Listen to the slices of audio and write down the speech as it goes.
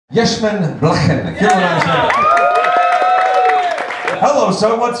Yeshmin. Hello,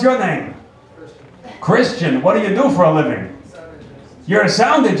 sir. What's your name? Christian. What do you do for a living? You're a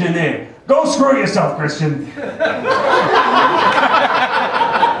sound engineer. Go screw yourself, Christian.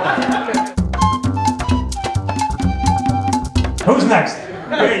 Who's next?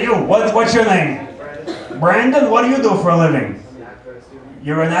 Hey, you. What's your name? Brandon. What do you do for a living?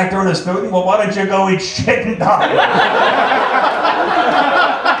 You're an actor and a student? Well, why don't you go eat shit and die?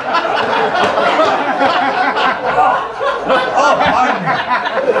 Oh, pardon me.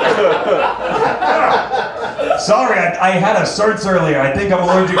 Sorry, I had a certs earlier. I think I'm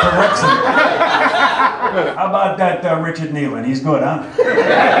allergic to Rexin. How about that Richard Nealon? He's good, huh?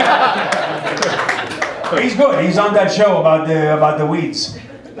 He's good. He's on that show about the weeds.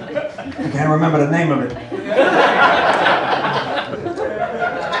 I can't remember the name of it.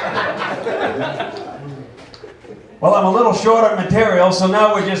 Well, I'm a little short on material, so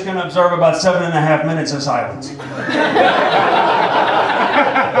now we're just going to observe about 7.5 minutes of silence.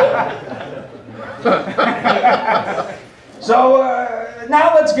 So,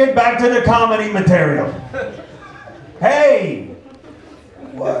 now let's get back to the comedy material. Hey!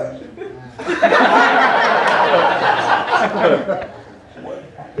 What?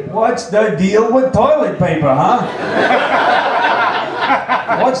 What's the deal with toilet paper, huh?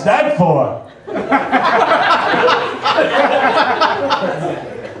 What's that for?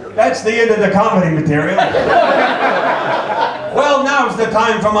 That's the end of the comedy material. Well, now's the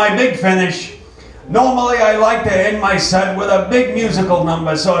time for my big finish. Normally, I like to end my set with a big musical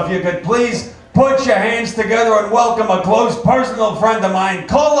number, so if you could please put your hands together and welcome a close personal friend of mine,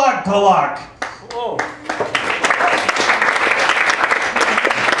 Kolak Kolak. Whoa.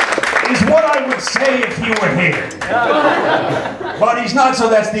 Is what I would say if he were here. But he's not, so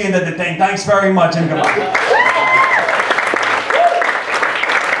that's the end of the thing. Thanks very much and goodbye.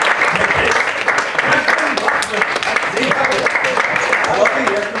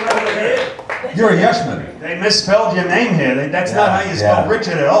 You're a Yeshmin. They misspelled your name here. That's not how you spell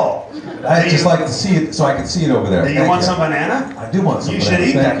Richard at all. I'd just like to see it so I can see it over there. Do you want some banana? I do want some banana. You should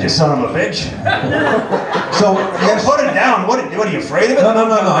eat that, you son of a bitch. So, yes. Put it down. What are you afraid of it? No.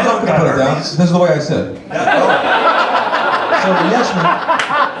 I'm not going to put it down. This is the way I said. So, Yeshmin,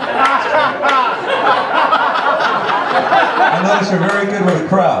 I notice you're very good with the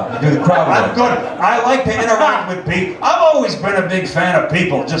crowd. You do the crowd work. I'm good. I like to interact with people. I've always been a big fan of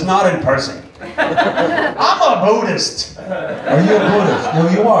people, just not in person. I'm a Buddhist. Are you a Buddhist? No,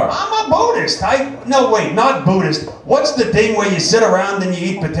 you are. I'm a Buddhist. No, wait, not Buddhist. What's the thing where you sit around and you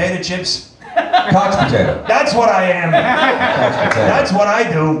eat potato chips? Couch potato. That's what I am. Couch potato. That's what I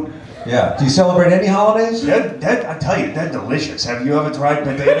do. Yeah. Do you celebrate any holidays? I tell you, they're delicious. Have you ever tried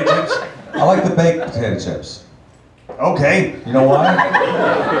potato chips? I like the baked potato chips. Okay. You know why?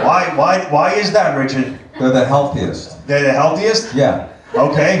 Why is that, Richard? They're the healthiest. They're the healthiest? Yeah.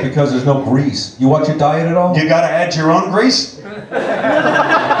 Okay. Because there's no grease. You watch your diet at all? You gotta add your own grease? You could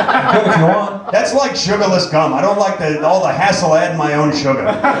if you want. That's like sugarless gum. I don't like all the hassle adding my own sugar.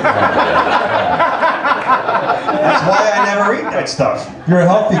 That's why I never eat that stuff. You're a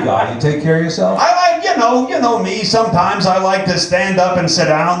healthy guy. You take care of yourself? I like, you know me. Sometimes I like to stand up and sit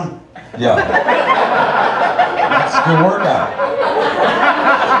down. Yeah. That's a good workout.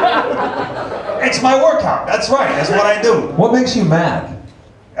 It's my workout. That's right. That's what I do. What makes you mad?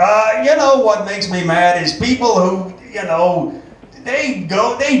 You know what makes me mad is people who, when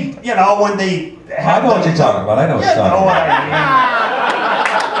they have I know what you're talking about. I know what you're talking about.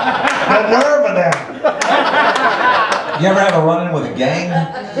 The nerve of them. You ever have a run-in with a gang?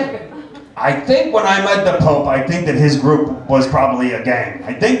 I think when I met the Pope, I think that his group was probably a gang.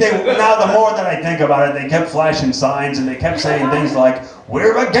 I think now the more that I think about it, they kept flashing signs and they kept saying things like,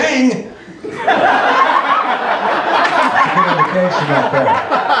 "We're a gang." Good indication out there.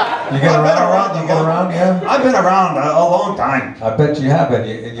 You get around? You get around, yeah? I've been around a long time. I bet you have been.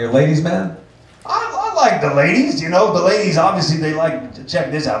 And you're ladies' man? I like the ladies, The ladies, obviously, they like to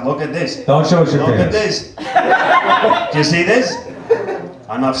check this out. Look at this. Don't show us your Look penis. at this. Do you see this?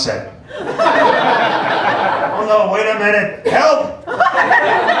 Enough said. Oh no, wait a minute. Help!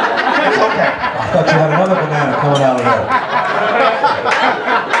 It's okay. I thought you had another banana coming out of there.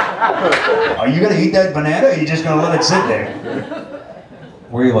 Are you going to eat that banana or are you just going to let it sit there?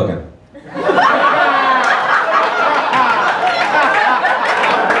 Where are you looking?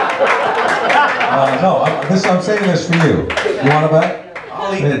 No, I'm saying this for you. You want a bet?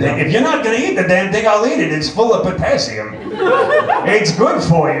 I'll eat the damn. If you're not going to eat the damn thing, I'll eat it. It's full of potassium. It's good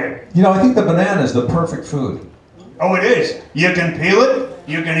for you. I think the banana is the perfect food. Oh, it is. You can peel it.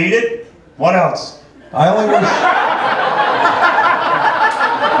 You can eat it. What else? I only wish...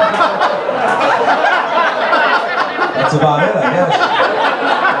 That's about it, I guess.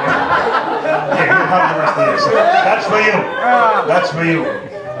 Here, have the rest of this. That's for you. That's for you.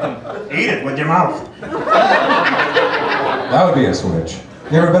 Eat it with your mouth. That would be a switch.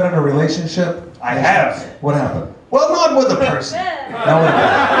 You ever been in a relationship? I have. What happened? Well, not with a person.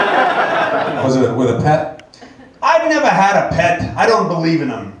 Was it with a pet? I've never had a pet. I don't believe in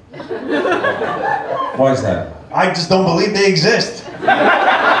them. Why is that? I just don't believe they exist.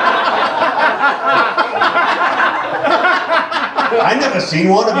 I never seen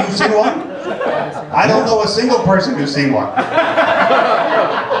one. Have you seen one? I don't know a single person who's seen one.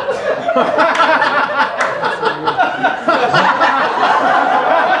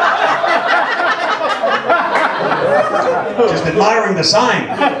 Just admiring the sign.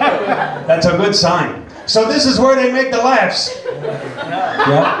 That's a good sign. So this is where they make the laughs.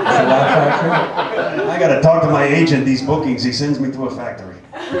 Yeah, it's a Laugh Factory. I gotta talk to my agent, these bookings. He sends me to a factory.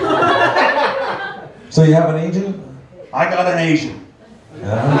 So you have an agent? I got an agent.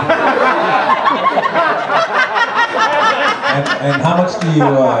 Yeah. And how much do you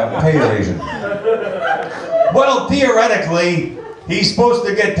pay your agent? Well, theoretically, he's supposed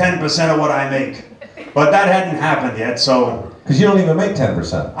to get 10% of what I make. But that hadn't happened yet, so... Because you don't even make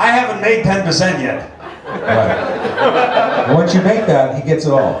 10%. I haven't made 10% yet. Right. Once you make that, he gets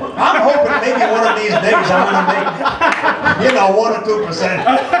it all. I'm hoping maybe one of these days I'm going to make, 1 or 2%.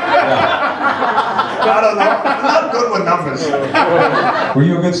 Yeah. I don't know. I'm not good with numbers. Were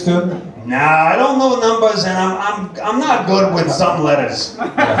you a good student? Nah, I don't know numbers, and I'm not good with some letters.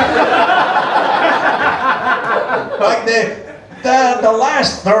 Like the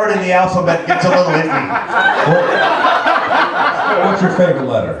last third in the alphabet gets a little iffy. What's your favorite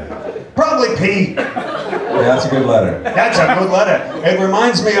letter? Probably P. Yeah, that's a good letter. That's a good letter. It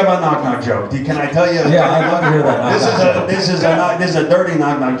reminds me of a knock-knock joke. Can I tell you? Yeah, I'd love to hear that. This is a dirty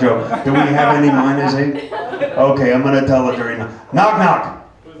knock-knock joke. Do we have any minors here? Okay, I'm gonna tell a dirty knock-knock.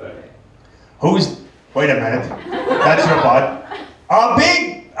 Who's? Wait a minute. That's your butt. A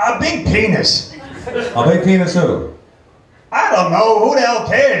big penis. A big penis who? I don't know. Who the hell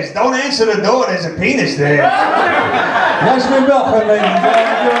cares? Don't answer the door. There's a penis there. Yeshmin, ladies and gentlemen,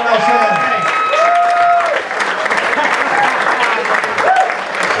 doing our Yeshmin.